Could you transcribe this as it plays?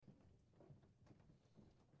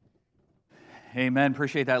Amen.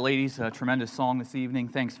 Appreciate that, ladies. A tremendous song this evening.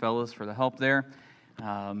 Thanks, fellas, for the help there.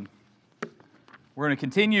 We're going to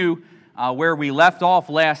continue where we left off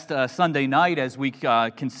last Sunday night as we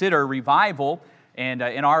consider revival and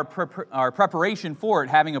in our preparation for it,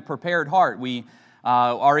 having a prepared heart. We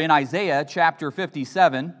are in Isaiah chapter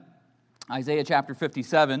 57. Isaiah chapter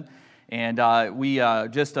 57, and we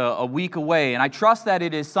just a week away. And I trust that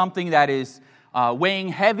it is something that is weighing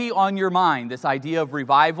heavy on your mind, this idea of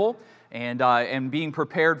revival. And being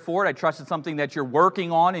prepared for it. I trust it's something that you're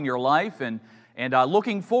working on in your life and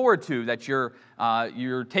looking forward to, that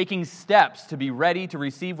you're taking steps to be ready to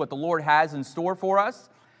receive what the Lord has in store for us.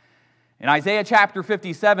 In Isaiah chapter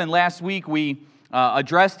 57, last week we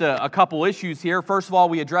addressed a couple issues here. First of all,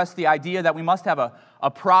 we addressed the idea that we must have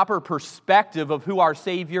a proper perspective of who our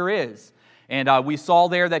Savior is. And we saw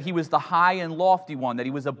there that He was the high and lofty one, that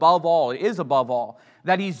He was above all, is above all,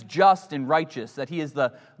 that He's just and righteous, that He is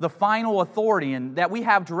the final authority, and that we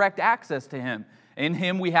have direct access to Him. In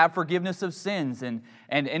Him we have forgiveness of sins, and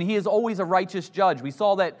He is always a righteous judge. We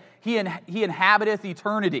saw that He inhabiteth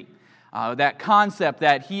eternity, that concept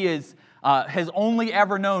that He has only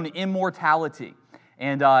ever known immortality.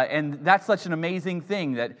 And that's such an amazing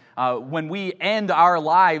thing that when we end our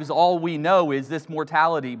lives, all we know is this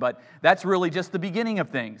mortality, but that's really just the beginning of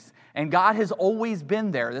things. And God has always been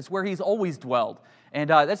there. That's where He's always dwelled. And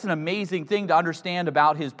that's an amazing thing to understand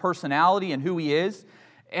about His personality and who He is.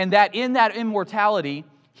 And that in that immortality,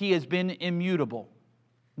 He has been immutable,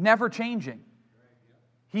 never changing.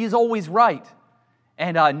 He is always right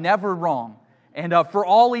and never wrong. And for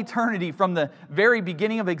all eternity, from the very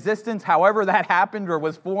beginning of existence, however that happened or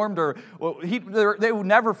was formed, they were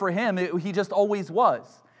never for Him. He just always was.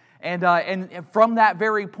 And from that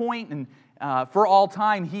very point and for all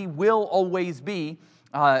time, He will always be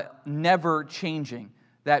never changing.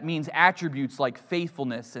 That means attributes like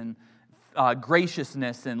faithfulness and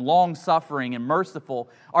graciousness and long-suffering and merciful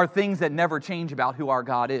are things that never change about who our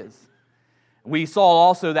God is. We saw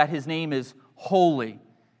also that His name is holy.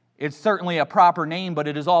 It's certainly a proper name, but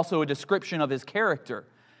it is also a description of His character.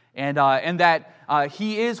 And that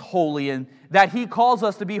He is holy, and that He calls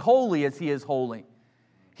us to be holy as He is holy.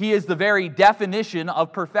 He is the very definition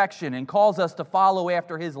of perfection and calls us to follow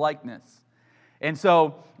after His likeness. And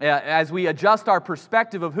so, as we adjust our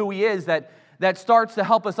perspective of who He is, that starts to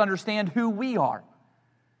help us understand who we are.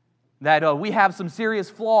 That we have some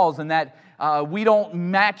serious flaws, and that we don't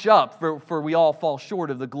match up, for we all fall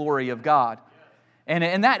short of the glory of God.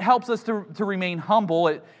 And that helps us to remain humble.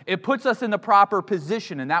 It puts us in the proper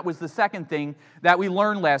position. And that was the second thing that we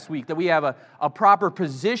learned last week, that we have a proper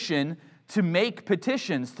position to make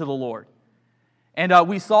petitions to the Lord. And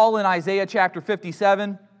we saw in Isaiah chapter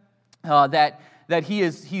 57 that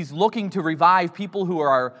He's looking to revive people who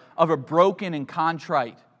are of a broken and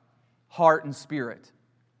contrite heart and spirit.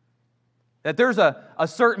 That there's a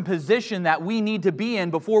certain position that we need to be in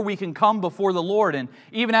before we can come before the Lord. And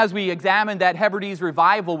even as we examined that Hebrides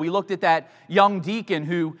revival, we looked at that young deacon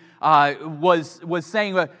who was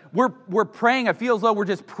saying, we're praying, it feels as though we're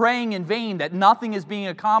just praying in vain, that nothing is being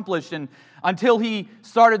accomplished. And until he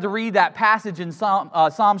started to read that passage in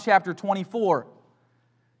Psalms chapter 24.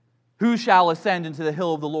 Who shall ascend into the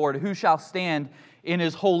hill of the Lord? Who shall stand in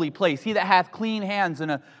His holy place? He that hath clean hands and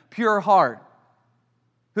a pure heart,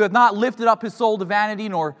 who hath not lifted up his soul to vanity,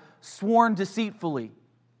 nor sworn deceitfully.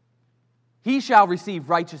 He shall receive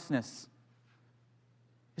righteousness.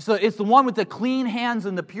 So it's the one with the clean hands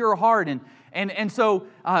and the pure heart. And so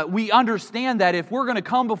we understand that if we're going to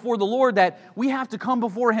come before the Lord, that we have to come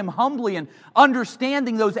before Him humbly and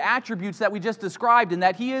understanding those attributes that we just described, and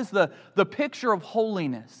that He is the picture of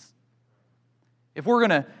holiness. If we're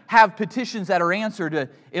going to have petitions that are answered,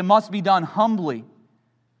 it must be done humbly.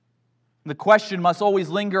 The question must always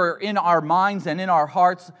linger in our minds and in our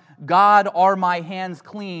hearts, God, are my hands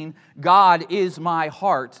clean? God, is my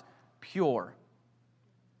heart pure?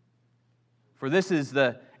 For this is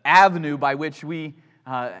the avenue by which we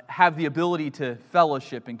have the ability to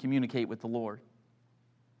fellowship and communicate with the Lord.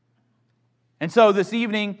 And so this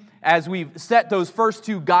evening, as we've set those first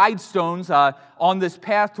two guide stones on this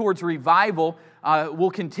path towards revival,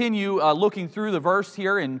 we'll continue looking through the verse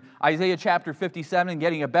here in Isaiah chapter 57 and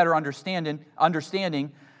getting a better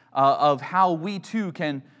understanding of how we too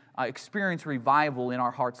can experience revival in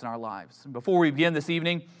our hearts and our lives. And before we begin this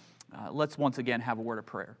evening, let's once again have a word of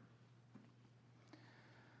prayer.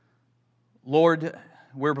 Lord,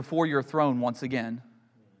 we're before Your throne once again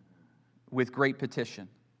with great petition.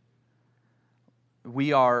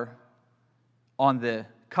 We are on the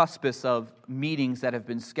cuspis of meetings that have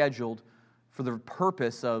been scheduled for the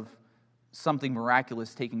purpose of something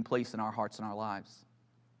miraculous taking place in our hearts and our lives.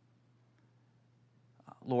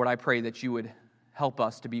 Lord, I pray that you would help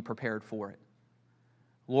us to be prepared for it.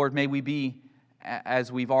 Lord, may we be,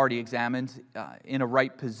 as we've already examined, in a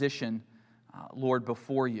right position, Lord,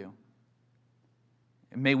 before you.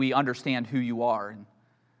 And may we understand who you are and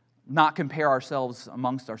not compare ourselves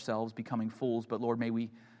amongst ourselves, becoming fools, but Lord, may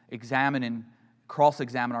we examine and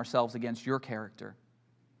cross-examine ourselves against your character.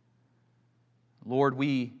 Lord,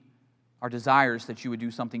 our desire is that you would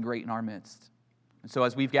do something great in our midst. And so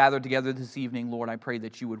as we've gathered together this evening, Lord, I pray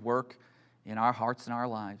that you would work in our hearts and our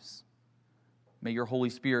lives. May your Holy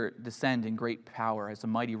Spirit descend in great power as a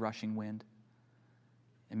mighty rushing wind.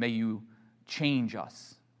 And may you change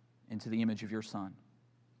us into the image of your Son.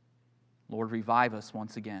 Lord, revive us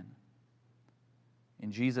once again.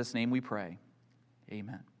 In Jesus' name we pray.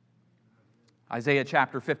 Amen. Isaiah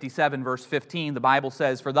chapter 57, verse 15, the Bible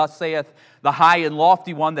says, "For thus saith the high and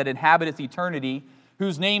lofty one that inhabiteth eternity,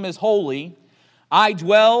 whose name is holy, I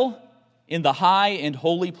dwell in the high and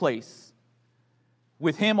holy place,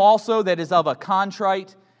 with him also that is of a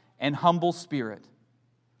contrite and humble spirit."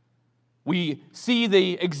 We see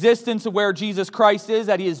the existence of where Jesus Christ is,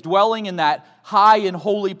 that he is dwelling in that high and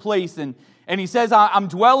holy place. And he says, I'm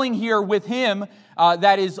dwelling here with him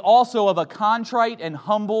that is also of a contrite and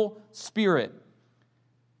humble spirit.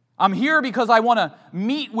 I'm here because I want to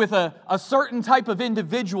meet with a certain type of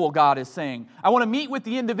individual, God is saying. I want to meet with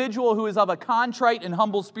the individual who is of a contrite and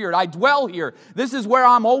humble spirit. I dwell here. This is where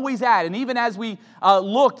I'm always at. And even as we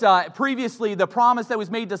looked previously, the promise that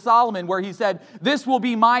was made to Solomon, where he said, "This will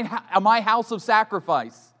be my house of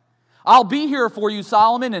sacrifice. I'll be here for you,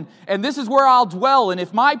 Solomon, and this is where I'll dwell. And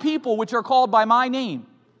if my people, which are called by my name,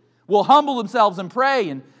 will humble themselves and pray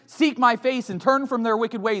and seek my face and turn from their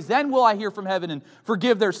wicked ways, then will I hear from heaven and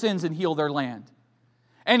forgive their sins and heal their land."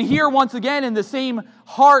 And here, once again, in the same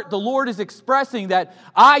heart, the Lord is expressing that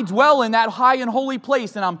I dwell in that high and holy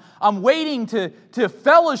place, and I'm waiting to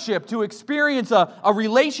fellowship, to experience a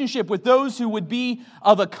relationship with those who would be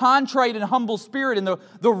of a contrite and humble spirit. And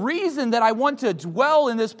the reason that I want to dwell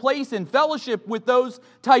in this place and fellowship with those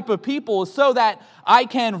type of people is so that I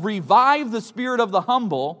can revive the spirit of the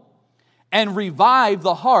humble and revive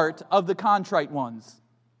the heart of the contrite ones.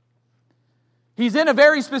 He's in a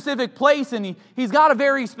very specific place, and he's got a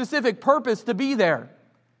very specific purpose to be there,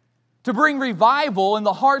 to bring revival in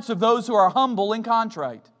the hearts of those who are humble and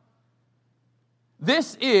contrite.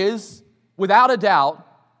 This is, without a doubt,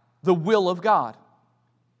 the will of God.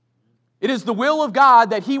 It is the will of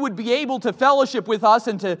God that he would be able to fellowship with us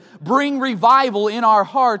and to bring revival in our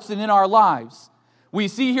hearts and in our lives. We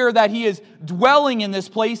see here that he is dwelling in this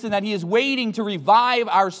place and that he is waiting to revive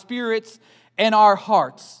our spirits and our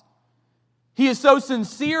hearts. He is so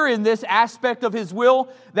sincere in this aspect of his will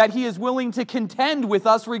that he is willing to contend with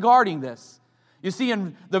us regarding this. You see,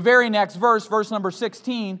 in the very next verse, verse number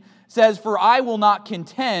 16, says, "For I will not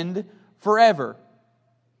contend forever."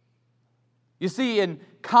 You see, in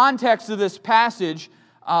context of this passage,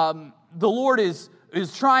 the Lord is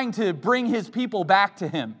trying to bring his people back to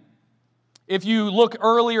him. If you look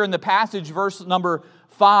earlier in the passage, verse number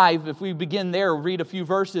 5, if we begin there, read a few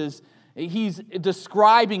verses, he's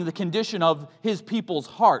describing the condition of his people's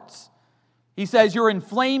hearts. He says, "You're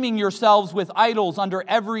inflaming yourselves with idols under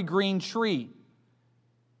every green tree."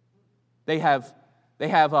 They have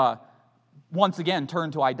once again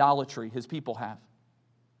turned to idolatry, his people have.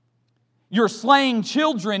 "You're slaying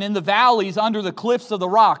children in the valleys under the cliffs of the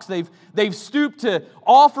rocks." They've stooped to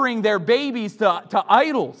offering their babies to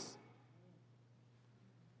idols.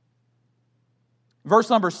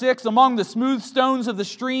 Verse number 6, "Among the smooth stones of the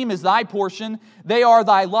stream is thy portion. They are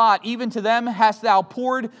thy lot. Even to them hast thou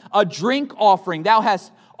poured a drink offering. Thou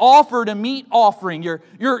hast offered a meat offering."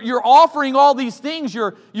 You're offering all these things.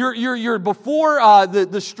 You're before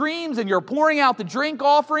the streams, and you're pouring out the drink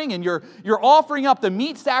offering, and you're offering up the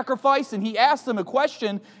meat sacrifice. And he asks them a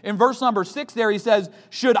question in verse number 6 there. He says,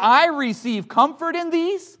 "Should I receive comfort in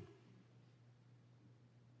these?"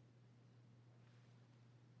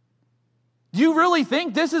 Do you really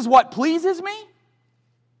think this is what pleases me?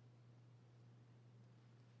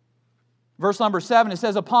 Verse number 7, it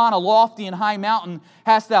says, "Upon a lofty and high mountain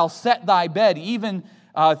hast thou set thy bed, even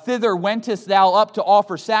thither wentest thou up to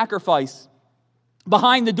offer sacrifice.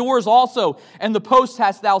 Behind the doors also and the posts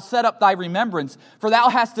hast thou set up thy remembrance, for thou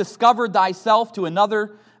hast discovered thyself to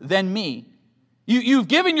another than me." You've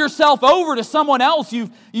given yourself over to someone else.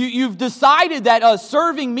 You've decided that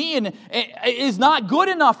serving me is not good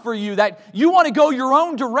enough for you, that you want to go your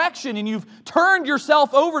own direction, and you've turned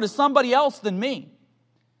yourself over to somebody else than me.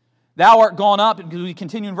 Thou art gone up, and we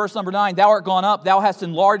continue in verse number 9, thou art gone up, thou hast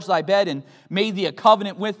enlarged thy bed, and made thee a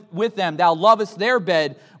covenant with them. Thou lovest their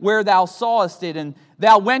bed, where thou sawest it, and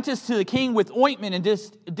thou wentest to the king with ointment, and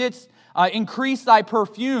didst increase thy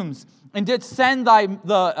perfumes, and didst send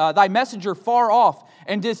thy messenger far off,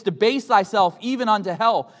 and didst debase thyself even unto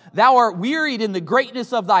hell. Thou art wearied in the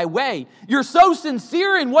greatness of thy way. You're so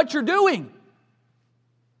sincere in what you're doing.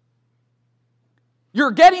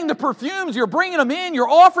 You're getting the perfumes, you're bringing them in, you're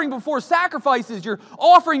offering before sacrifices, you're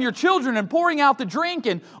offering your children and pouring out the drink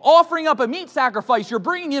and offering up a meat sacrifice. You're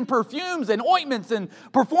bringing in perfumes and ointments and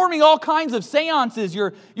performing all kinds of seances.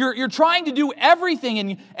 You're trying to do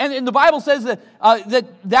everything, and the Bible says that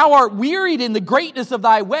thou art wearied in the greatness of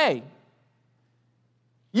thy way.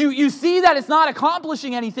 You see that it's not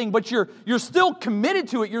accomplishing anything, but you're still committed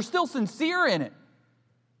to it. You're still sincere in it.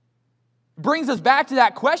 Brings us back to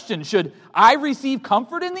that question, should I receive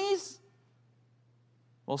comfort in these?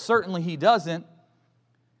 Well, certainly he doesn't,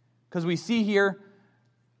 because we see here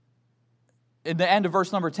in the end of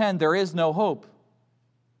verse number 10, there is no hope.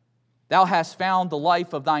 Thou hast found the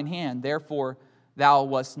life of thine hand, therefore thou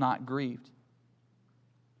wast not grieved.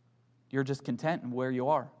 You're just content in where you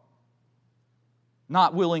are.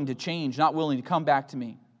 Not willing to change, not willing to come back to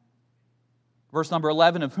me. Verse number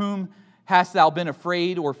 11, of whom hast thou been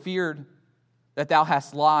afraid or feared, that thou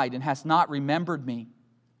hast lied and hast not remembered me,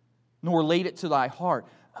 nor laid it to thy heart?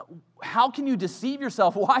 How can you deceive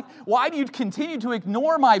yourself? Why do you continue to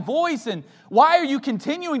ignore my voice? And why are you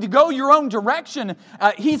continuing to go your own direction?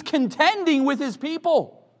 He's contending with his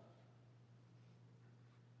people.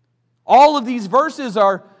 All of these verses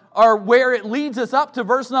are where it leads us up to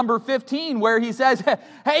verse number 15, where he says,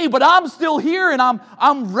 hey, but I'm still here, and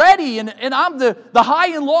I'm ready, and I'm the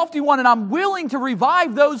high and lofty one, and I'm willing to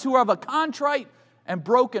revive those who have a contrite and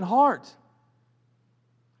broken heart.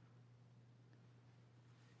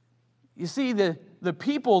 You see, the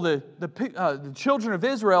people, the children of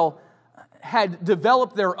Israel had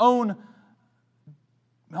developed their own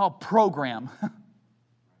program.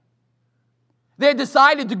 They had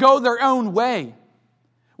decided to go their own way.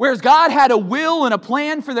 Whereas God had a will and a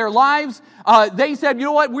plan for their lives, they said, you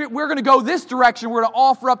know what, we're going to go this direction. We're going to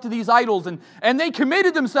offer up to these idols. And they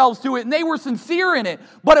committed themselves to it, and they were sincere in it.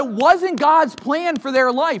 But it wasn't God's plan for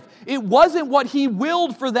their life. It wasn't what He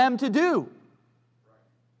willed for them to do.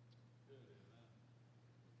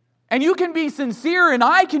 And you can be sincere, and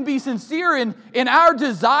I can be sincere in our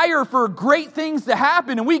desire for great things to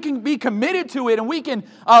happen, and we can be committed to it, and we can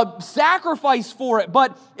sacrifice for it.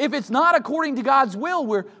 But if it's not according to God's will,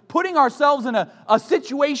 we're putting ourselves in a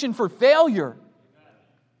situation for failure.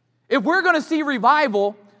 If we're going to see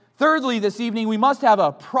revival, thirdly this evening, we must have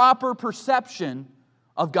a proper perception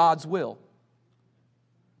of God's will.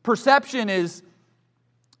 Perception is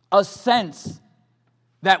a sense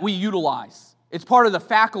that we utilize. It's part of the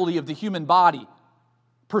faculty of the human body.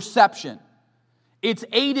 Perception. It's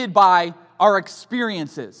aided by our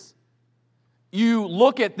experiences. You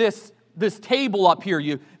look at this table up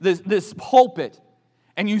here, this pulpit,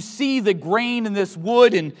 and you see the grain in this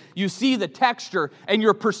wood, and you see the texture, and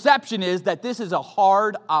your perception is that this is a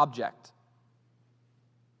hard object.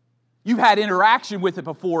 You've had interaction with it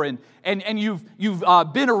before, and you've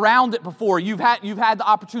been around it before. You've had the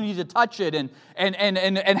opportunity to touch it and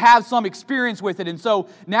have some experience with it, and so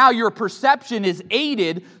now your perception is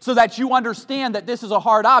aided so that you understand that this is a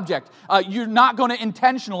hard object. You're not going to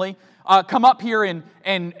intentionally come up here and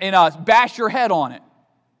bash your head on it.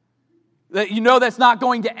 That you know that's not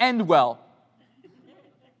going to end well.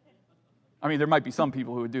 I mean, there might be some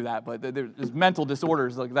people who would do that, but there's mental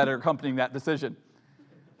disorders that are accompanying that decision.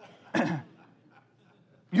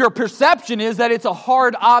 Your perception is that it's a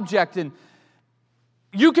hard object, and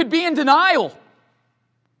you could be in denial.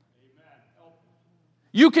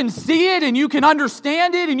 You can see it, and you can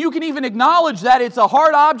understand it, and you can even acknowledge that it's a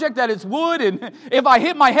hard object, that it's wood, and if I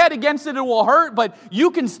hit my head against it, it will hurt, but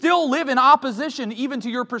you can still live in opposition even to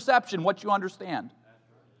your perception, what you understand.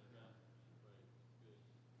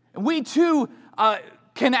 And we too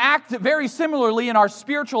can act very similarly in our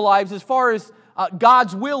spiritual lives as far as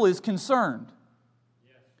God's will is concerned.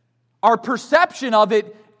 Our perception of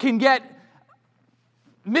it can get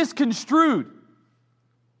misconstrued.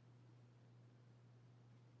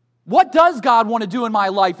 What does God want to do in my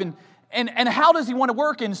life, and how does He want to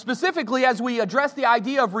work? And specifically as we address the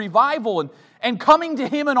idea of revival and coming to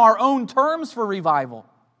Him in our own terms for revival.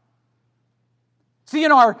 See,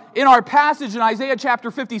 in our passage in Isaiah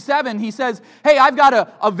chapter 57, he says, hey, I've got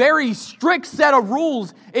a very strict set of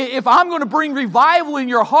rules. If I'm going to bring revival in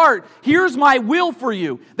your heart, here's my will for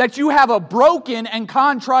you, that you have a broken and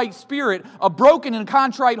contrite spirit, a broken and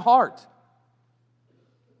contrite heart.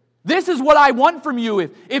 This is what I want from you.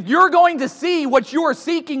 If you're going to see what you're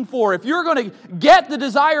seeking for, if you're going to get the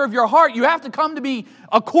desire of your heart, you have to come to me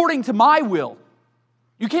according to my will.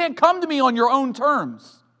 You can't come to me on your own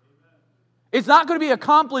terms. It's not going to be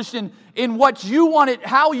accomplished in what you want it,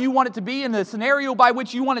 how you want it to be, in the scenario by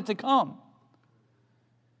which you want it to come.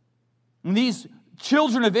 And these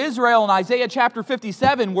children of Israel in Isaiah chapter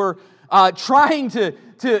 57 were trying to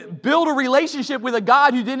build a relationship with a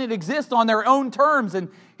God who didn't exist on their own terms. And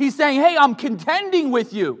he's saying, hey, I'm contending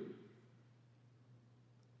with you.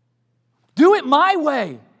 Do it my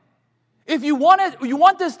way. If you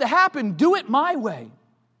want this to happen, do it my way.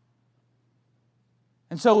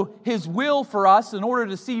 And so his will for us, in order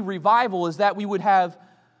to see revival, is that we would have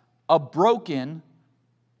a broken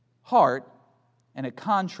heart and a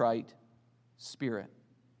contrite spirit.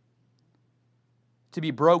 To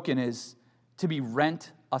be broken is to be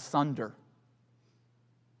rent asunder,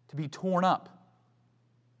 to be torn up.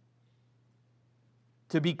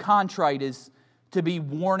 To be contrite is to be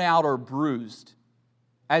worn out or bruised,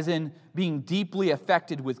 as in being deeply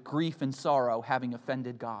affected with grief and sorrow, having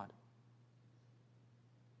offended God.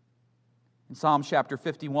 In Psalm chapter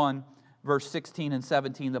 51, verse 16 and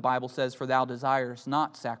 17, the Bible says, "For thou desirest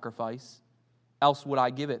not sacrifice, else would I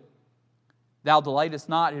give it. Thou delightest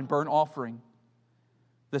not in burnt offering.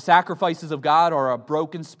 The sacrifices of God are a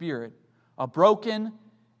broken spirit, a broken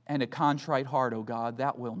and a contrite heart, O God,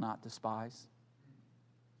 that will not despise."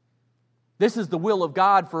 This is the will of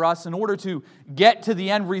God for us in order to get to the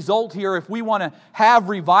end result here. If we want to have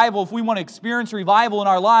revival, if we want to experience revival in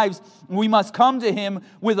our lives, we must come to Him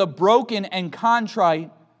with a broken and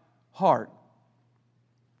contrite heart.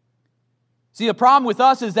 See, the problem with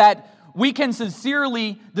us is that we can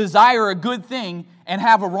sincerely desire a good thing and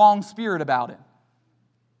have a wrong spirit about it.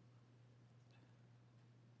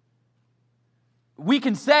 We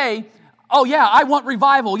can say, oh yeah, I want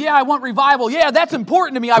revival. Yeah, I want revival. Yeah, that's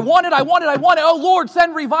important to me. I want it. Oh Lord,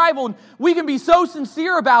 send revival. And we can be so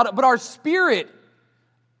sincere about it, but our spirit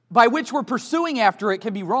by which we're pursuing after it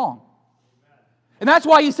can be wrong. And that's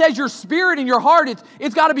why he says your spirit and your heart,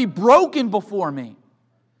 it's got to be broken before me.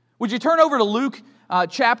 Would you turn over to Luke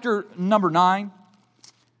chapter number 9?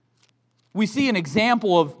 We see an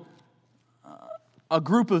example of a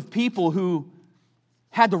group of people who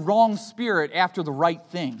had the wrong spirit after the right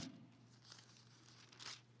thing.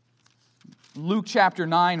 Luke chapter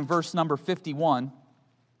 9, verse number 51.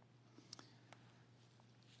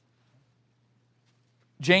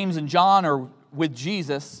 James and John are with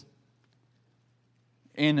Jesus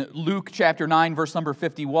in Luke chapter 9, verse number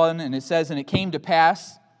 51, and it says, "And it came to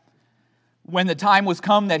pass, when the time was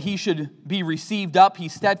come that he should be received up, he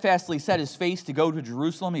steadfastly set his face to go to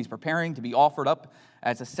Jerusalem. He's preparing to be offered up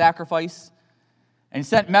as a sacrifice. And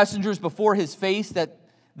sent messengers before his face that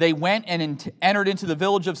they went and entered into the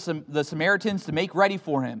village of the Samaritans to make ready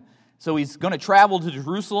for him." So he's going to travel to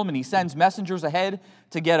Jerusalem, and he sends messengers ahead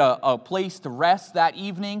to get a place to rest that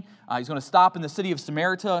evening. He's going to stop in the city of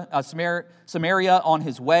Samaria on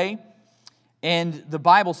his way. And the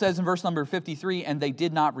Bible says in verse number 53, "And they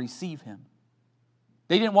did not receive him."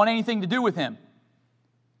 They didn't want anything to do with him.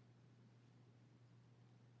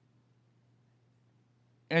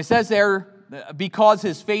 And it says there, because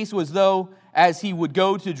his face was though as he would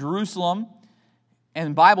go to Jerusalem. And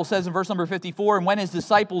the Bible says in verse number 54, "And when his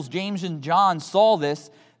disciples James and John saw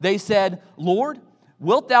this, they said, Lord,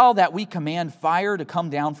 wilt thou that we command fire to come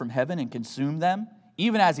down from heaven and consume them,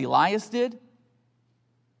 even as Elias did?"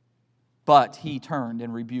 But he turned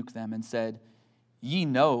and rebuked them and said, "Ye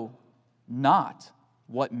know not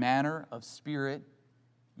what manner of spirit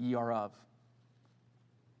ye are of."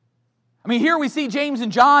 I mean, here we see James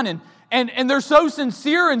and John, and they're so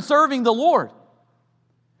sincere in serving the Lord.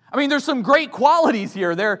 I mean, there's some great qualities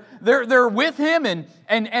here. They're with him,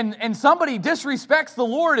 and somebody disrespects the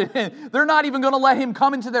Lord, and they're not even going to let him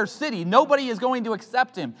come into their city. Nobody is going to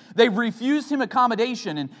accept him. They've refused him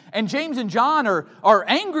accommodation, and James and John are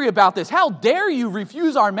angry about this. How dare you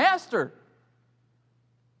refuse our master?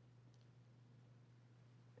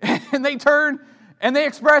 And they turn and they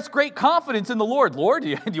express great confidence in the Lord. Lord, do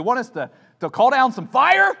you want us to call down some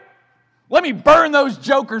fire? Let me burn those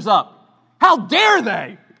jokers up. How dare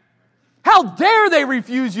they? How dare they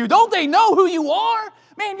refuse you? Don't they know who you are?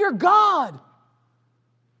 Man, you're God.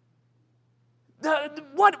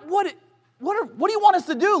 What do you want us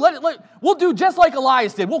to do? We'll do just like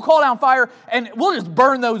Elias did. We'll call down fire and we'll just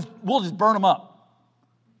burn them up.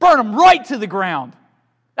 Burn them right to the ground.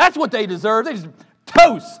 That's what they deserve. They just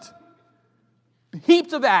toast.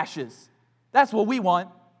 Heaps of ashes. That's what we want.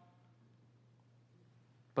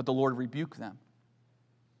 But the Lord rebuked them.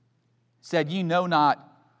 Said, "Ye know not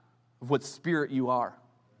of what spirit you are."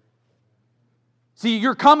 See,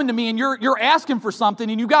 you're coming to me and you're asking for something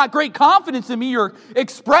and you got great confidence in me. You're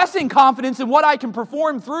expressing confidence in what I can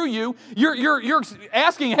perform through you. You're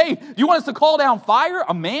asking, hey, do you want us to call down fire?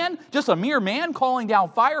 A man? Just a mere man calling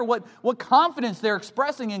down fire? What confidence they're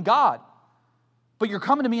expressing in God. But you're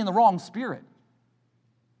coming to me in the wrong spirit.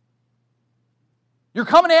 You're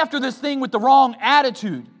coming after this thing with the wrong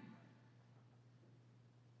attitude.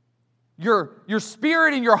 Your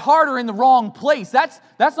spirit and your heart are in the wrong place. That's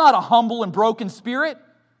not a humble and broken spirit.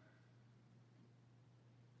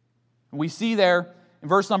 We see there in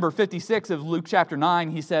verse number 56 of Luke chapter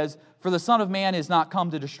 9, he says, "For the Son of Man is not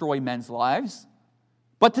come to destroy men's lives,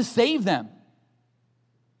 but to save them."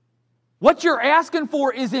 What you're asking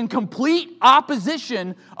for is in complete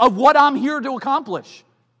opposition of what I'm here to accomplish.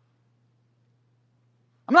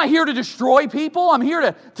 I'm not here to destroy people. I'm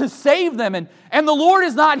here to save them. And the Lord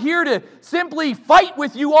is not here to simply fight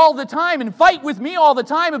with you all the time and fight with me all the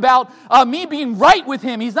time about me being right with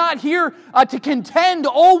Him. He's not here to contend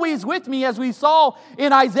always with me, as we saw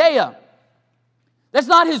in Isaiah. That's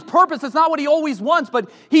not His purpose. That's not what He always wants. But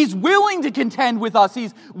He's willing to contend with us.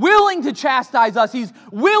 He's willing to chastise us. He's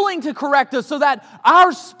willing to correct us so that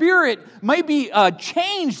our spirit may be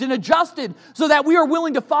changed and adjusted so that we are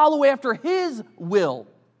willing to follow after His will.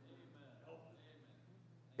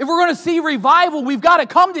 If we're going to see revival, we've got to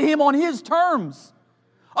come to Him on His terms.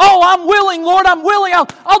 Oh, I'm willing, Lord, I'm willing.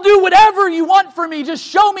 I'll do whatever you want for me. Just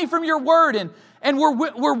show me from your word. And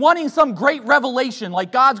we're wanting some great revelation,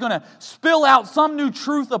 like God's going to spill out some new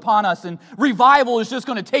truth upon us, and revival is just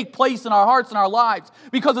going to take place in our hearts and our lives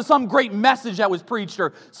because of some great message that was preached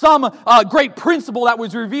or some great principle that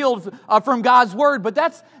was revealed from God's word. But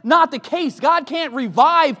that's not the case. God can't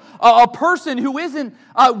revive a person who isn't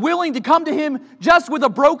willing to come to Him just with a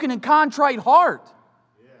broken and contrite heart.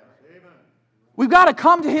 Yeah. Amen. We've got to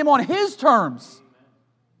come to Him on His terms.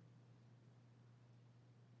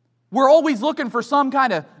 We're always looking for some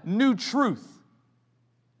kind of new truth.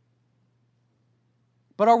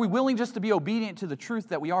 But are we willing just to be obedient to the truth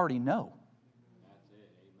that we already know? That's it.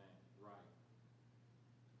 Amen. Right.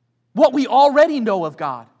 What we already know of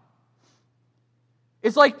God.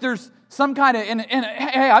 It's like there's some kind of, and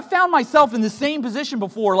hey, I've found myself in the same position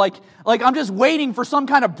before, like I'm just waiting for some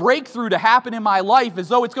kind of breakthrough to happen in my life as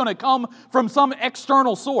though it's going to come from some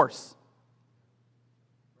external source.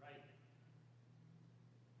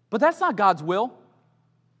 But that's not God's will.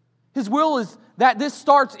 His will is that this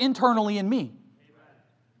starts internally in me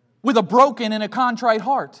with a broken and a contrite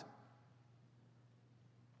heart.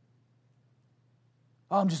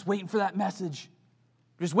 Oh, I'm just waiting for that message.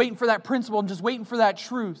 I'm just waiting for that principle. I'm just waiting for that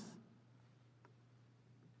truth.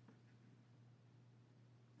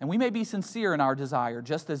 And we may be sincere in our desire,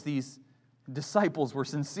 just as these disciples were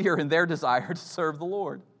sincere in their desire to serve the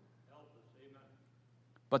Lord.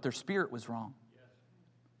 But their spirit was wrong.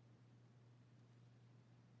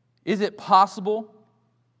 Is it possible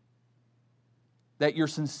that you're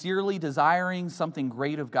sincerely desiring something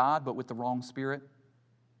great of God, but with the wrong spirit?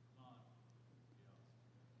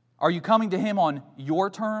 Are you coming to Him on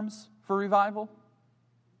your terms for revival?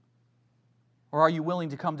 Or are you willing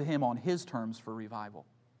to come to Him on His terms for revival?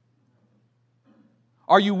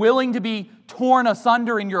 Are you willing to be torn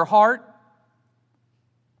asunder in your heart?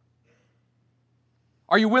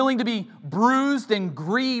 Are you willing to be bruised and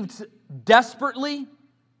grieved desperately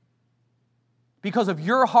because of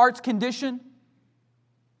your heart's condition?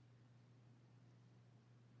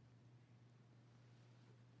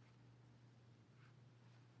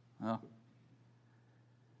 Well,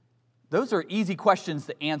 those are easy questions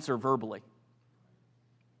to answer verbally.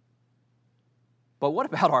 But what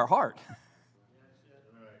about our heart?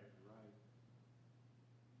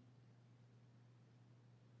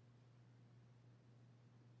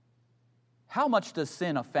 How much does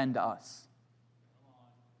sin offend us?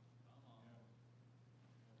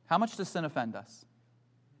 How much does sin offend us?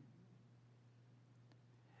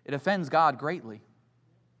 It offends God greatly.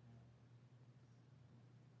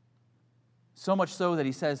 So much so that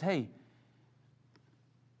He says, hey,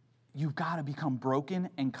 you've got to become broken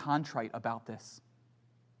and contrite about this.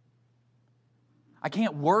 I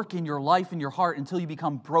can't work in your life and your heart until you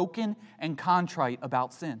become broken and contrite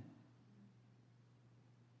about sin.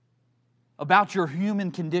 About your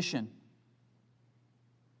human condition.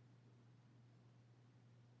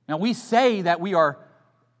 Now, we say that we are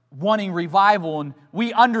wanting revival, and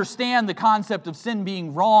we understand the concept of sin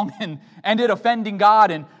being wrong and it offending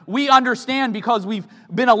God, and we understand because we've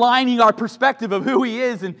been aligning our perspective of who He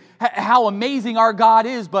is and how amazing our God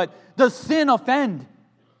is, but does sin offend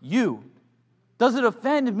you? Does it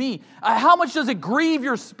offend me? How much does it grieve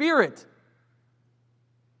your spirit?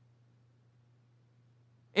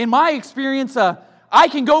 In my experience, I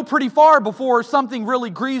can go pretty far before something really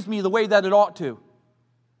grieves me the way that it ought to.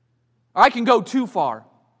 I can go too far.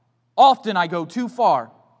 Often I go too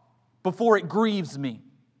far before it grieves me.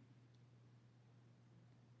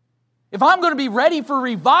 If I'm going to be ready for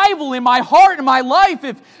revival in my heart and my life,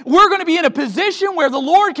 if we're going to be in a position where the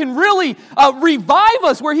Lord can really revive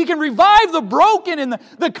us, where He can revive the broken and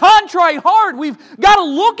the contrite heart, we've got to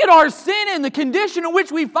look at our sin and the condition in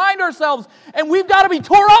which we find ourselves, and we've got to be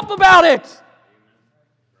tore up about it.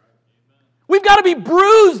 We've got to be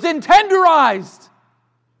bruised and tenderized.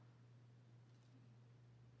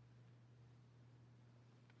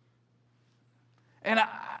 And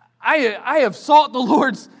I have sought the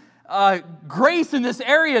Lord's grace in this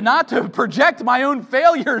area not to project my own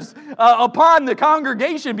failures upon the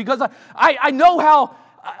congregation, because I know how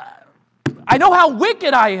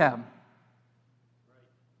wicked I am.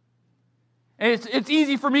 And it's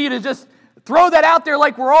easy for me to just throw that out there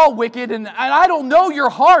like we're all wicked, and I don't know your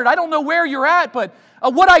heart. I don't know where you're at, but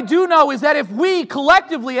what I do know is that if we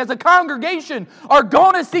collectively as a congregation are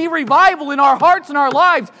going to see revival in our hearts and our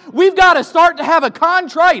lives, we've got to start to have a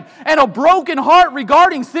contrite and a broken heart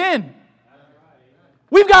regarding sin.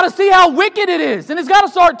 We've got to see how wicked it is, and it's got to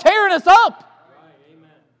start tearing us up.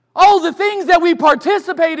 Oh, the things that we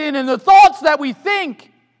participate in and the thoughts that we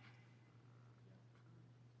think.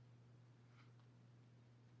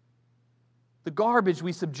 The garbage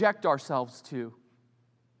we subject ourselves to.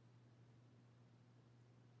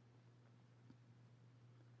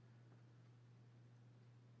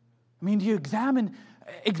 I mean, do you examine,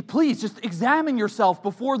 please just examine yourself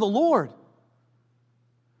before the Lord.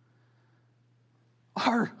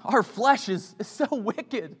 Our flesh is so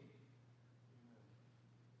wicked.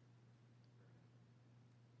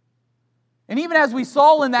 And even as we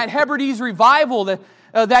saw in that Hebrides revival,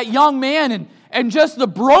 that young man and just the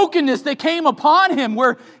brokenness that came upon him,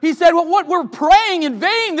 where he said, well, what, we're praying in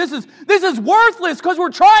vain. This is worthless because we're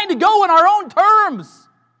trying to go in our own terms.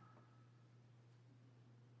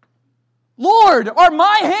 Lord, are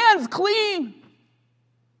my hands clean?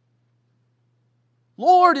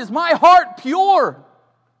 Lord, is my heart pure?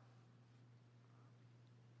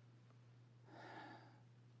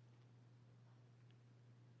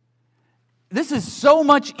 This is so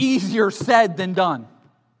much easier said than done.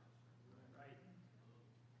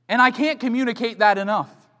 And I can't communicate that enough.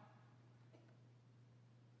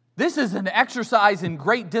 This is an exercise in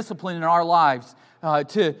great discipline in our lives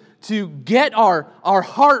to get our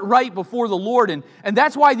heart right before the Lord. And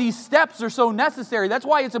that's why these steps are so necessary. That's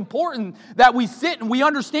why it's important that we sit and we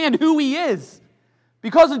understand who He is.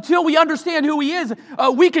 Because until we understand who He is,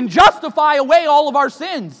 we can justify away all of our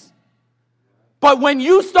sins. But when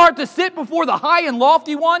you start to sit before the high and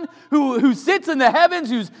lofty one who sits in the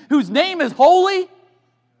heavens, whose name is holy,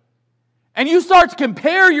 and you start to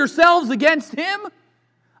compare yourselves against Him,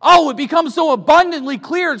 oh, it becomes so abundantly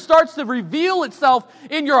clear. It starts to reveal itself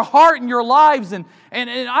in your heart and your lives. And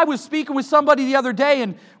I was speaking with somebody the other day,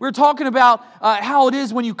 and we were talking about how it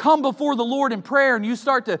is when you come before the Lord in prayer and you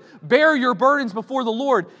start to bear your burdens before the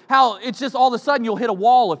Lord, how it's just all of a sudden you'll hit a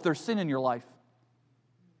wall if there's sin in your life.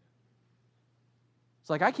 It's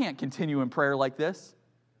like, I can't continue in prayer like this.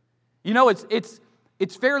 You know,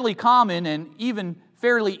 it's fairly common and even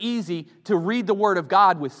fairly easy to read the Word of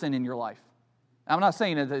God with sin in your life. I'm not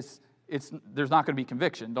saying that there's not going to be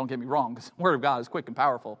conviction. Don't get me wrong, because the Word of God is quick and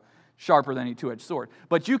powerful, sharper than any two-edged sword.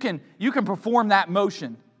 But you can perform that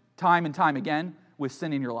motion time and time again with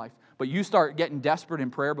sin in your life. But you start getting desperate in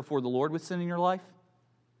prayer before the Lord with sin in your life,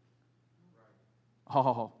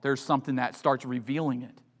 oh, there's something that starts revealing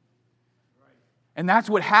it. And that's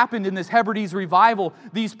what happened in this Hebrides revival.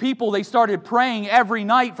 These people, they started praying every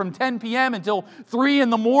night from 10 p.m. until 3 in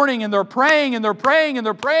the morning, and they're praying, and they're praying, and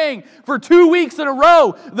they're praying for 2 weeks in a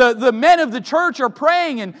row. The men of the church are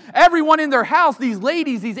praying, and everyone in their house, these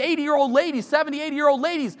ladies, these 80-year-old ladies, 70, 80-year-old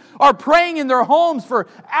ladies, are praying in their homes for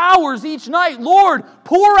hours each night. Lord,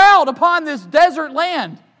 pour out upon this desert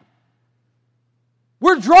land.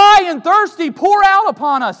 We're dry and thirsty. Pour out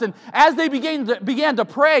upon us. And as they began to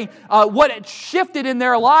pray, what had shifted in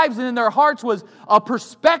their lives and in their hearts was a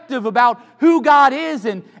perspective about who God is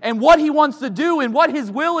and what He wants to do and what His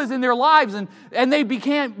will is in their lives. And they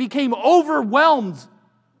became overwhelmed.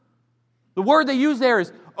 The word they use there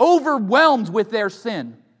is overwhelmed with their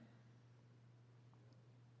sin.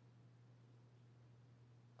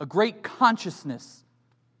 A great consciousness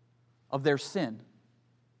of their sin.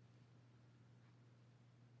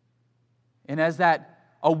 And as that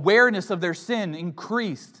awareness of their sin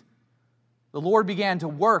increased, the Lord began to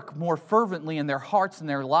work more fervently in their hearts and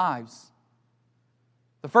their lives.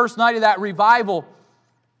 The first night of that revival,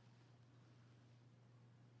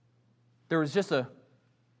 there was just a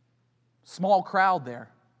small crowd there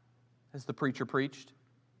as the preacher preached.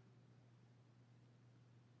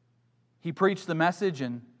 He preached the message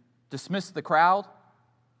and dismissed the crowd.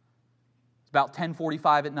 It's about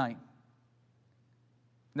 10:45 at night.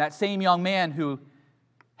 And that same young man who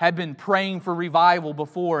had been praying for revival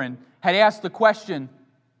before and had asked the question,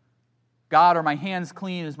 God, are my hands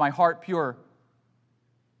clean? Is my heart pure?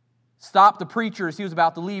 Stopped the preacher as he was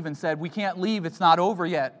about to leave and said, we can't leave, it's not over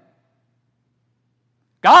yet.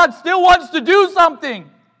 God still wants to do something.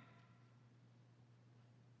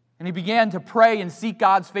 And he began to pray and seek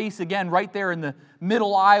God's face again right there in the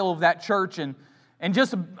middle aisle of that church. And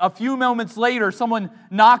just a few moments later, someone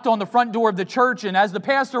knocked on the front door of the church. And as the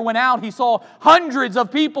pastor went out, he saw hundreds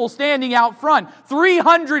of people standing out front.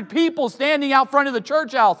 300 people standing out front of the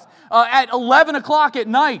church house at 11 o'clock at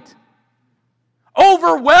night.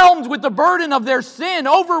 Overwhelmed with the burden of their sin,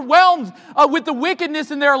 overwhelmed with the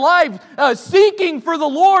wickedness in their life, seeking for the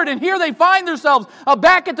Lord. And here they find themselves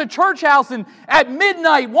back at the church house. And at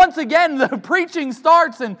midnight, once again, the preaching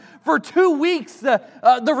starts. And for 2 weeks,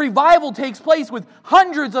 the revival takes place with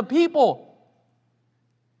hundreds of people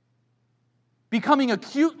becoming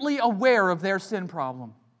acutely aware of their sin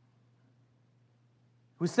problem.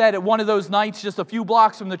 Who said at one of those nights, just a few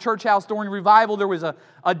blocks from the church house during revival, there was a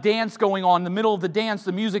dance going on. In the middle of the dance,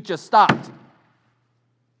 the music just stopped.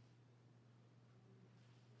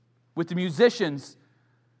 With the musicians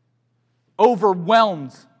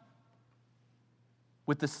overwhelmed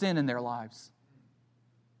with the sin in their lives.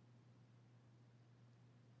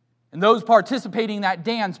 And those participating in that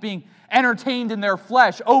dance being entertained in their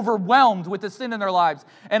flesh, overwhelmed with the sin in their lives.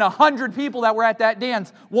 And 100 people that were at that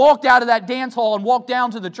dance walked out of that dance hall and walked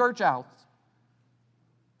down to the church house.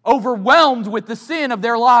 Overwhelmed with the sin of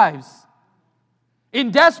their lives.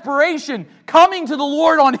 In desperation, coming to the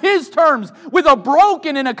Lord on His terms with a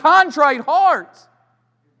broken and a contrite heart.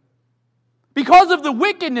 Because of the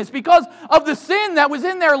wickedness, because of the sin that was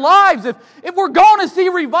in their lives. If we're going to see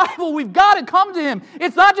revival, we've got to come to Him.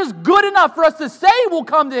 It's not just good enough for us to say we'll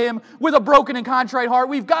come to Him with a broken and contrite heart.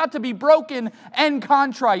 We've got to be broken and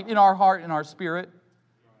contrite in our heart and our spirit.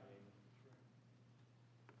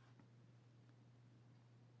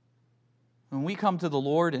 When we come to the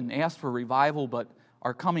Lord and ask for revival, but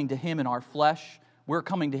are coming to Him in our flesh, we're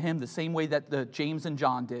coming to Him the same way that the James and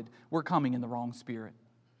John did. We're coming in the wrong spirit.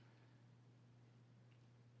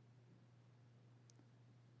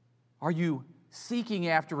 Are you seeking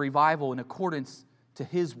after revival in accordance to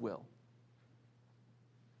His will?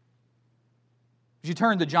 As you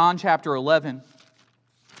turn to John chapter 11,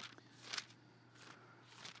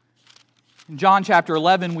 in John chapter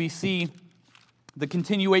 11 we see the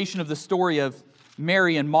continuation of the story of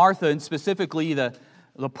Mary and Martha, and specifically the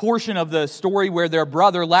portion of the story where their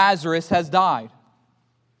brother Lazarus has died.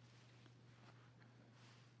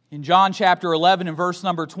 In John chapter 11 and verse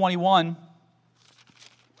number 21,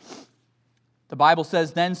 the Bible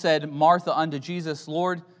says, Then said Martha unto Jesus,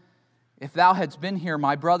 Lord, if thou hadst been here,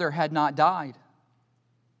 my brother had not died.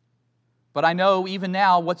 But I know even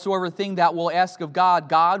now, whatsoever thing thou wilt ask of God,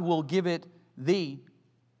 God will give it thee.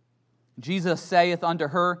 Jesus saith unto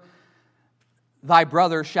her, Thy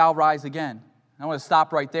brother shall rise again. I want to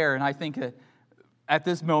stop right there, and I think at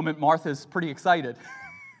this moment, Martha's pretty excited.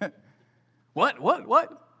 What?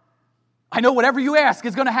 I know whatever you ask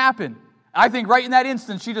is going to happen. I think right in that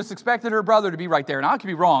instant, she just expected her brother to be right there. Now, I could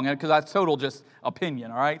be wrong, because that's total just opinion,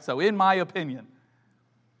 all right? So, in my opinion.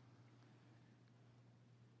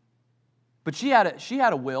 But she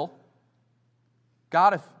had a will.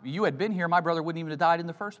 God, if you had been here, my brother wouldn't even have died in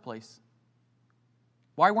the first place.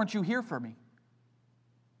 Why weren't you here for me?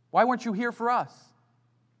 Why weren't you here for us?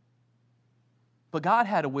 But God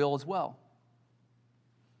had a will as well.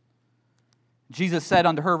 Jesus said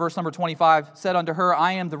unto her, verse number 25, said unto her,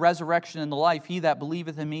 I am the resurrection and the life. He that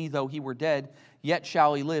believeth in me, though he were dead, yet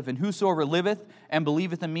shall he live. And whosoever liveth and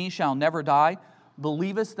believeth in me shall never die.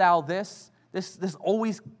 Believest thou this? This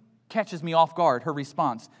always catches me off guard, her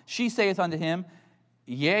response. She saith unto him,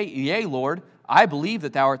 Yea, Lord, I believe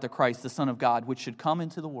that thou art the Christ, the Son of God, which should come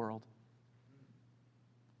into the world.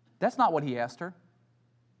 That's not what he asked her.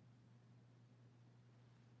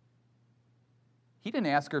 He didn't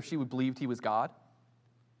ask her if she would believe he was God.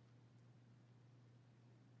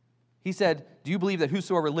 He said, Do you believe that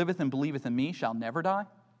whosoever liveth and believeth in me shall never die?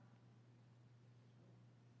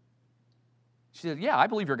 She said, Yeah, I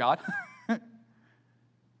believe you're God.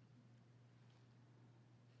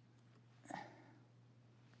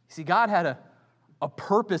 See, God had a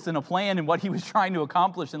purpose and a plan in what He was trying to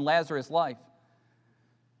accomplish in Lazarus' life.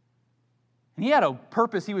 And he had a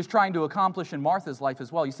purpose he was trying to accomplish in Martha's life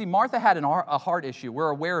as well. You see, Martha had a heart issue. We're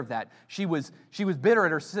aware of that. She was bitter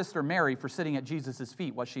at her sister Mary for sitting at Jesus'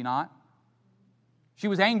 feet, was she not? She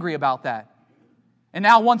was angry about that. And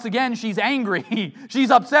now once again, she's angry.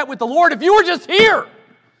 She's upset with the Lord. If you were just here,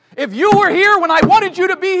 if you were here when I wanted you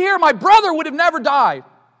to be here, my brother would have never died.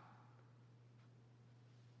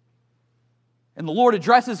 And the Lord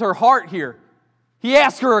addresses her heart here. He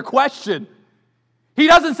asks her a question. He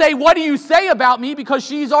doesn't say, what do you say about me? Because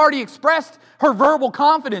she's already expressed her verbal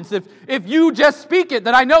confidence. If you just speak it,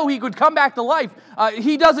 then I know he could come back to life.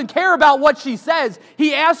 He doesn't care about what she says.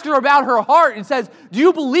 He asks her about her heart and says, do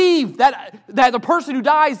you believe that the person who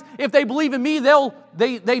dies, if they believe in me,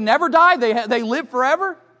 they never die? They live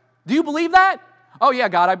forever? Do you believe that? Oh yeah,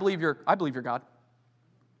 God, I believe you're God.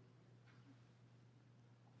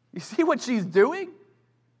 You see what she's doing?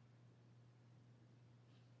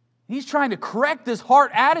 He's trying to correct this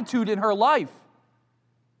heart attitude in her life.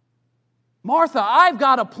 Martha, I've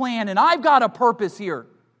got a plan and I've got a purpose here.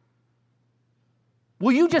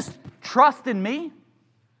 Will you just trust in me?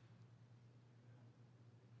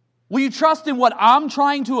 Will you trust in what I'm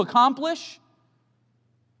trying to accomplish?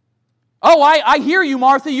 Oh, I hear you,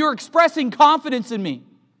 Martha. You're expressing confidence in me,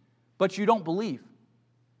 but you don't believe.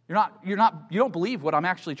 You don't believe what I'm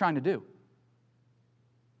actually trying to do.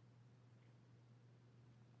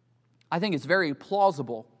 I think it's very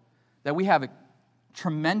plausible that we have a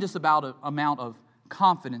tremendous amount of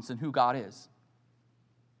confidence in who God is.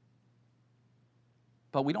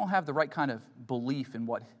 But we don't have the right kind of belief in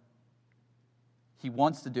what He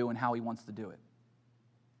wants to do and how He wants to do it.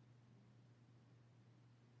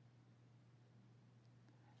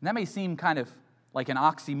 And that may seem kind of like an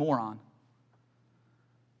oxymoron.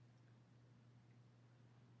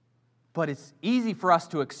 But it's easy for us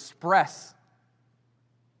to express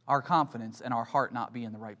our confidence and our heart not be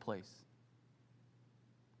in the right place.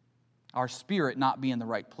 Our spirit not be in the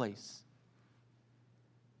right place.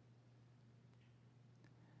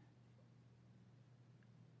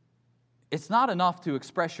 It's not enough to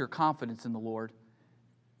express your confidence in the Lord.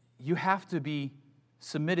 You have to be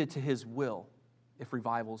submitted to His will if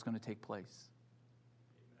revival is going to take place.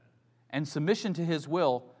 And submission to His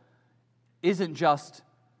will isn't just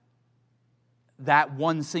that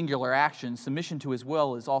one singular action. Submission to His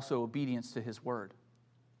will is also obedience to His word.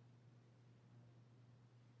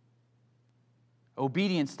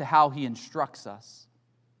 Obedience to how He instructs us.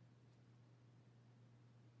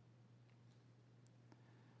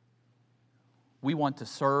 We want to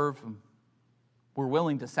serve. We're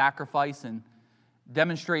willing to sacrifice and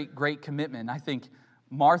demonstrate great commitment. I think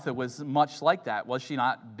Martha was much like that. Was she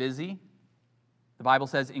not busy? The Bible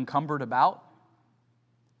says encumbered about.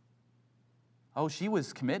 Oh, she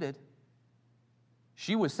was committed.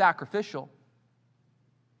 She was sacrificial.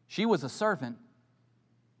 She was a servant.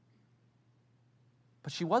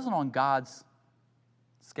 But she wasn't on God's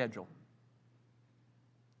schedule.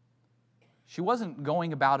 She wasn't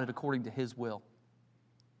going about it according to His will.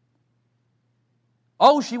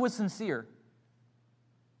 Oh, she was sincere.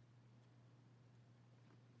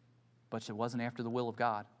 But it wasn't after the will of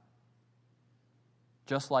God.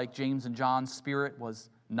 Just like James and John's spirit was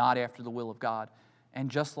not after the will of God. And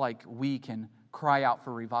just like we can cry out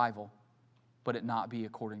for revival, but it not be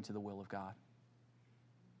according to the will of God.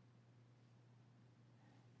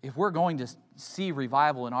 If we're going to see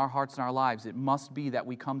revival in our hearts and our lives, it must be that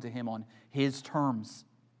we come to Him on His terms,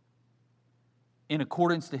 in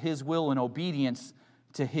accordance to His will and obedience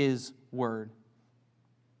to His word.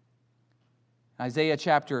 Isaiah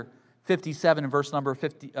chapter 57 and verse number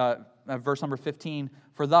 15,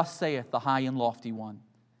 for thus saith the high and lofty one,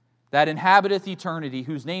 that inhabiteth eternity,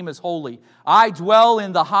 whose name is holy. I dwell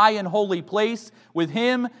in the high and holy place with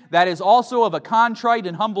Him that is also of a contrite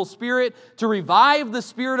and humble spirit, to revive the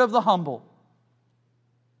spirit of the humble,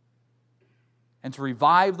 and to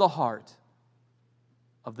revive the heart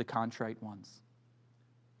of the contrite ones.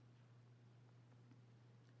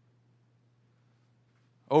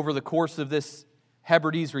 Over the course of this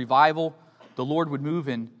Hebrides revival, the Lord would move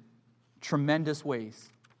in tremendous ways.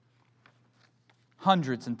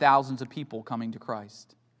 Hundreds and thousands of people coming to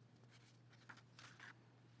Christ.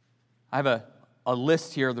 I have a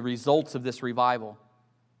list here of the results of this revival.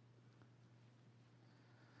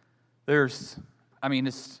 It's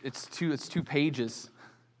 2 pages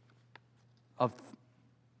of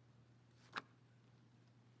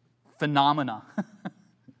phenomena.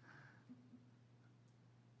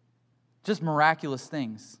 Just miraculous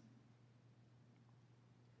things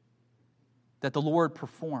that the Lord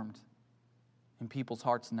performed in people's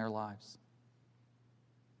hearts and their lives.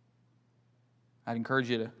 I'd encourage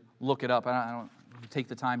you to look it up. take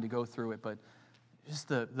the time to go through it, but just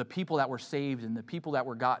the people that were saved and the people that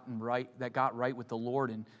got right with the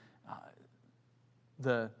Lord, and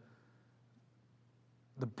the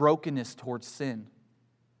brokenness towards sin,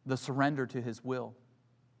 the surrender to His will.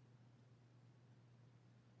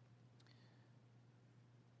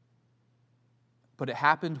 But it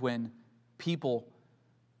happened when people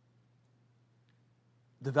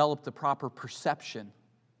developed the proper perception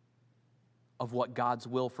of what God's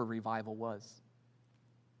will for revival was.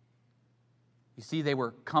 You see, they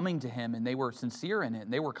were coming to Him and they were sincere in it,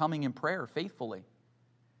 and they were coming in prayer faithfully.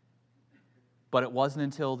 But it wasn't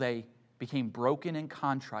until they became broken and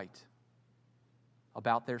contrite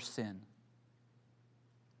about their sin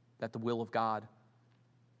that the will of God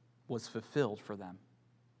was fulfilled for them,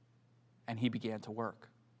 and He began to work.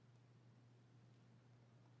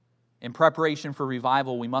 In preparation for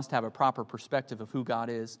revival, we must have a proper perspective of who God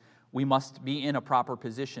is. We must be in a proper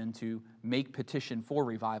position to make petition for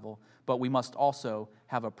revival, but we must also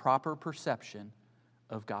have a proper perception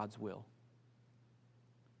of God's will.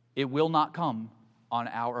 It will not come on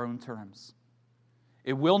our own terms.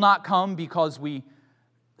 It will not come because we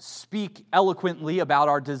speak eloquently about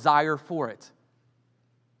our desire for it,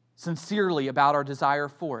 sincerely about our desire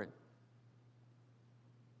for it.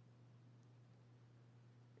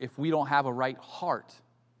 If we don't have a right heart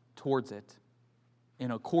towards it, in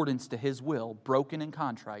accordance to His will, broken and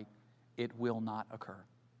contrite, it will not occur.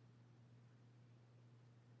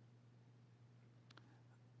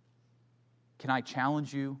 Can I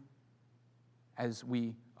challenge you as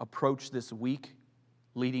we approach this week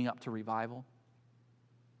leading up to revival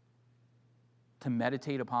to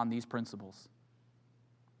meditate upon these principles?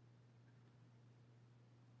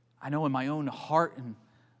 I know in my own heart and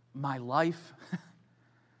my life,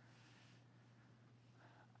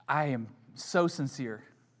 I am so sincere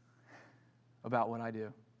about what I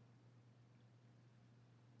do.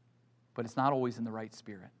 But it's not always in the right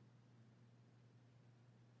spirit.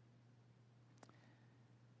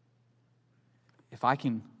 If I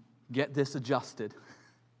can get this adjusted,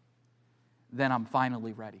 then I'm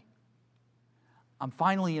finally ready. I'm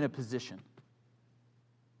finally in a position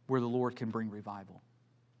where the Lord can bring revival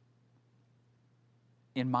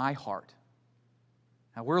in my heart.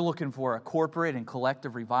 Now, we're looking for a corporate and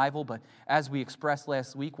collective revival, but as we expressed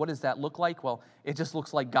last week, what does that look like? Well, it just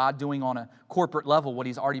looks like God doing on a corporate level what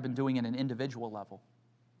He's already been doing in an individual level.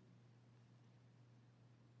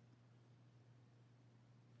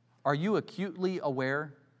 Are you acutely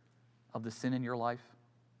aware of the sin in your life?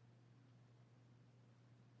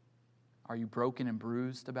 Are you broken and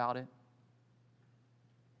bruised about it?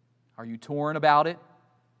 Are you torn about it?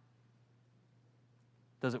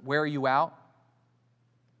 Does it wear you out?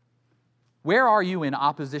 Where are you in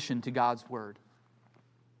opposition to God's word?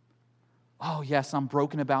 Oh, yes, I'm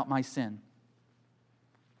broken about my sin.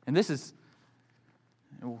 And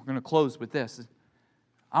we're going to close with this.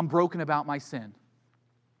 I'm broken about my sin.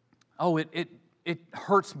 Oh, it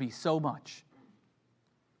hurts me so much.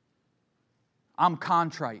 I'm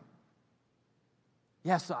contrite.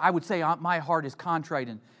 Yes, I would say my heart is contrite,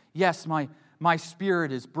 and yes, my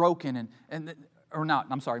spirit is broken,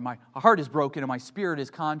 my heart is broken and my spirit is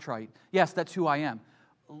contrite. Yes, that's who I am.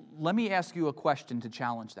 Let me ask you a question to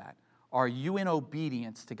challenge that. Are you in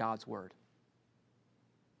obedience to God's word?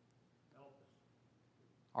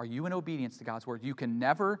 Are you in obedience to God's word? You can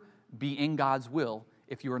never be in God's will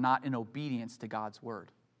if you are not in obedience to God's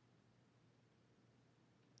word.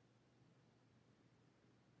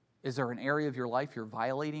 Is there an area of your life you're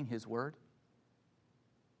violating His word?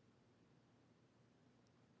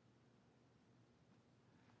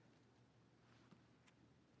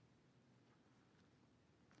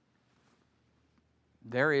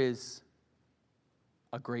 There is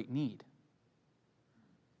a great need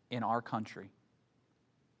in our country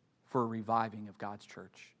for a reviving of God's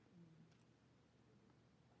church.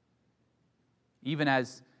 Even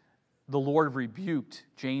as the Lord rebuked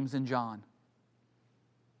James and John,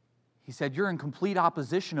 He said, you're in complete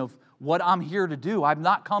opposition of what I'm here to do. I've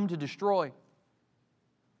not come to destroy.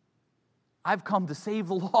 I've come to save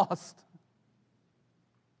the lost.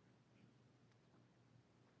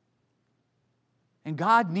 And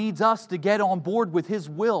God needs us to get on board with His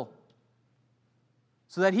will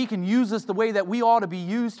so that He can use us the way that we ought to be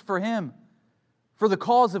used for Him, for the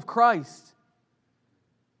cause of Christ.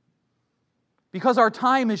 Because our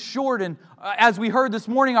time is short, and as we heard this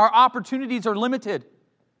morning, our opportunities are limited,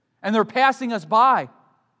 and they're passing us by.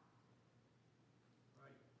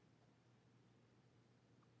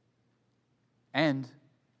 And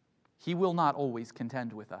He will not always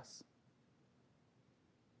contend with us.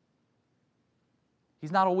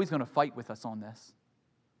 He's not always going to fight with us on this.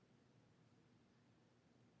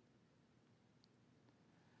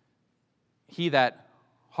 he that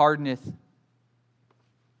hardeneth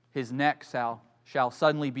his neck shall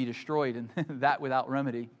suddenly be destroyed, and that without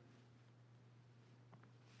remedy.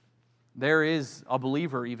 There is a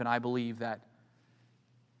believer, even I believe, that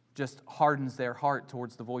just hardens their heart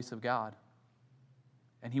towards the voice of God,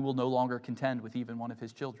 and he will no longer contend with even one of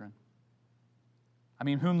his children. I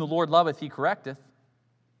mean, whom the Lord loveth, he correcteth,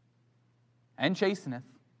 and chasteneth,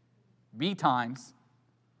 betimes,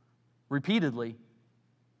 repeatedly,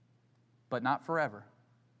 but not forever.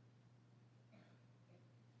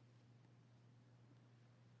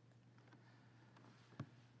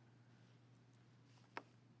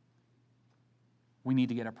 We need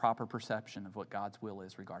to get a proper perception of what God's will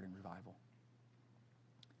is regarding revival.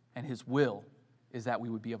 And His will is that we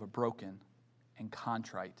would be of a broken and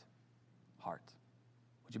contrite heart.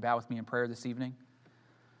 Would you bow with me in prayer this evening?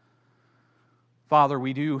 Father,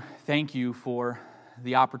 we do thank you for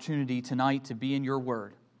the opportunity tonight to be in your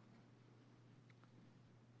word.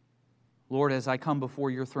 Lord, as I come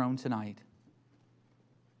before your throne tonight,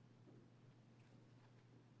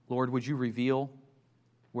 Lord, would you reveal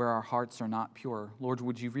where our hearts are not pure? Lord,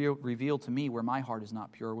 would you reveal to me where my heart is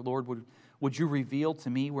not pure? Lord, would you reveal to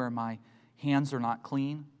me where my hands are not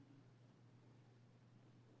clean?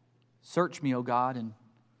 Search me, O God, and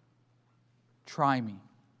try me.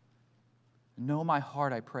 Know my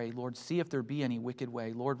heart, I pray. Lord, see if there be any wicked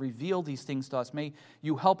way. Lord, reveal these things to us. May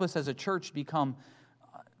you help us as a church become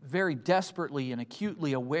very desperately and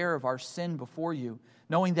acutely aware of our sin before you,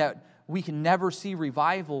 knowing that we can never see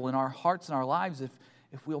revival in our hearts and our lives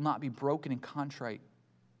if we'll not be broken and contrite.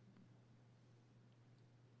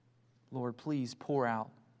 Lord, please pour out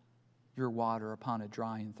your water upon a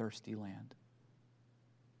dry and thirsty land.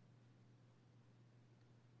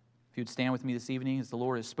 If you'd stand with me this evening as the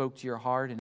Lord has spoke to your heart and